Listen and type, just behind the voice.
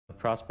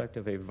prospect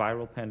of a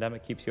viral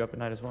pandemic keeps you up at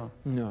night as well?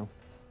 No.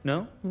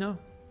 No? No.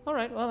 All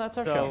right, well, that's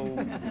our So,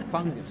 show.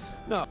 fungus.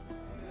 No.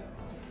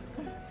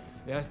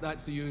 Yes,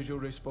 that's the usual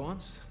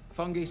response.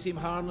 Fungi seem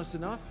harmless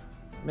enough.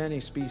 Many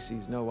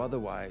species know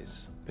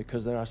otherwise,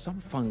 because there are some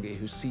fungi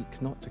who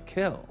seek not to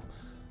kill,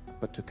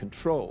 but to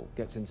control.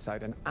 Gets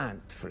inside an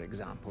ant, for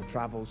example,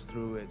 travels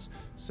through its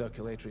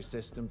circulatory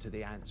system to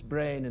the ant's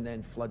brain, and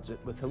then floods it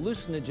with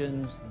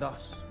hallucinogens,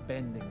 thus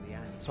bending the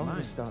ant's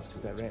mind. Starts to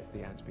direct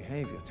the ant's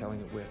behavior, telling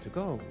it where to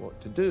go, what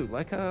to do,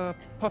 like a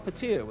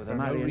puppeteer with a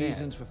marionette. There are no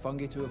reasons for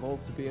fungi to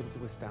evolve to be able to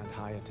withstand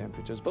higher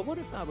temperatures. But what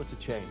if that were to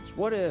change?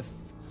 What if,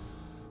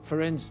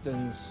 for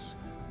instance,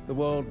 the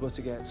world were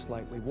to get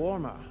slightly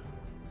warmer?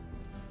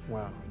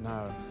 Well,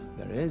 now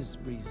there is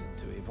reason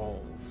to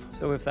evolve.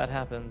 So if that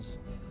happens,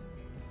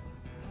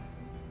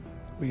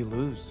 we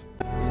lose.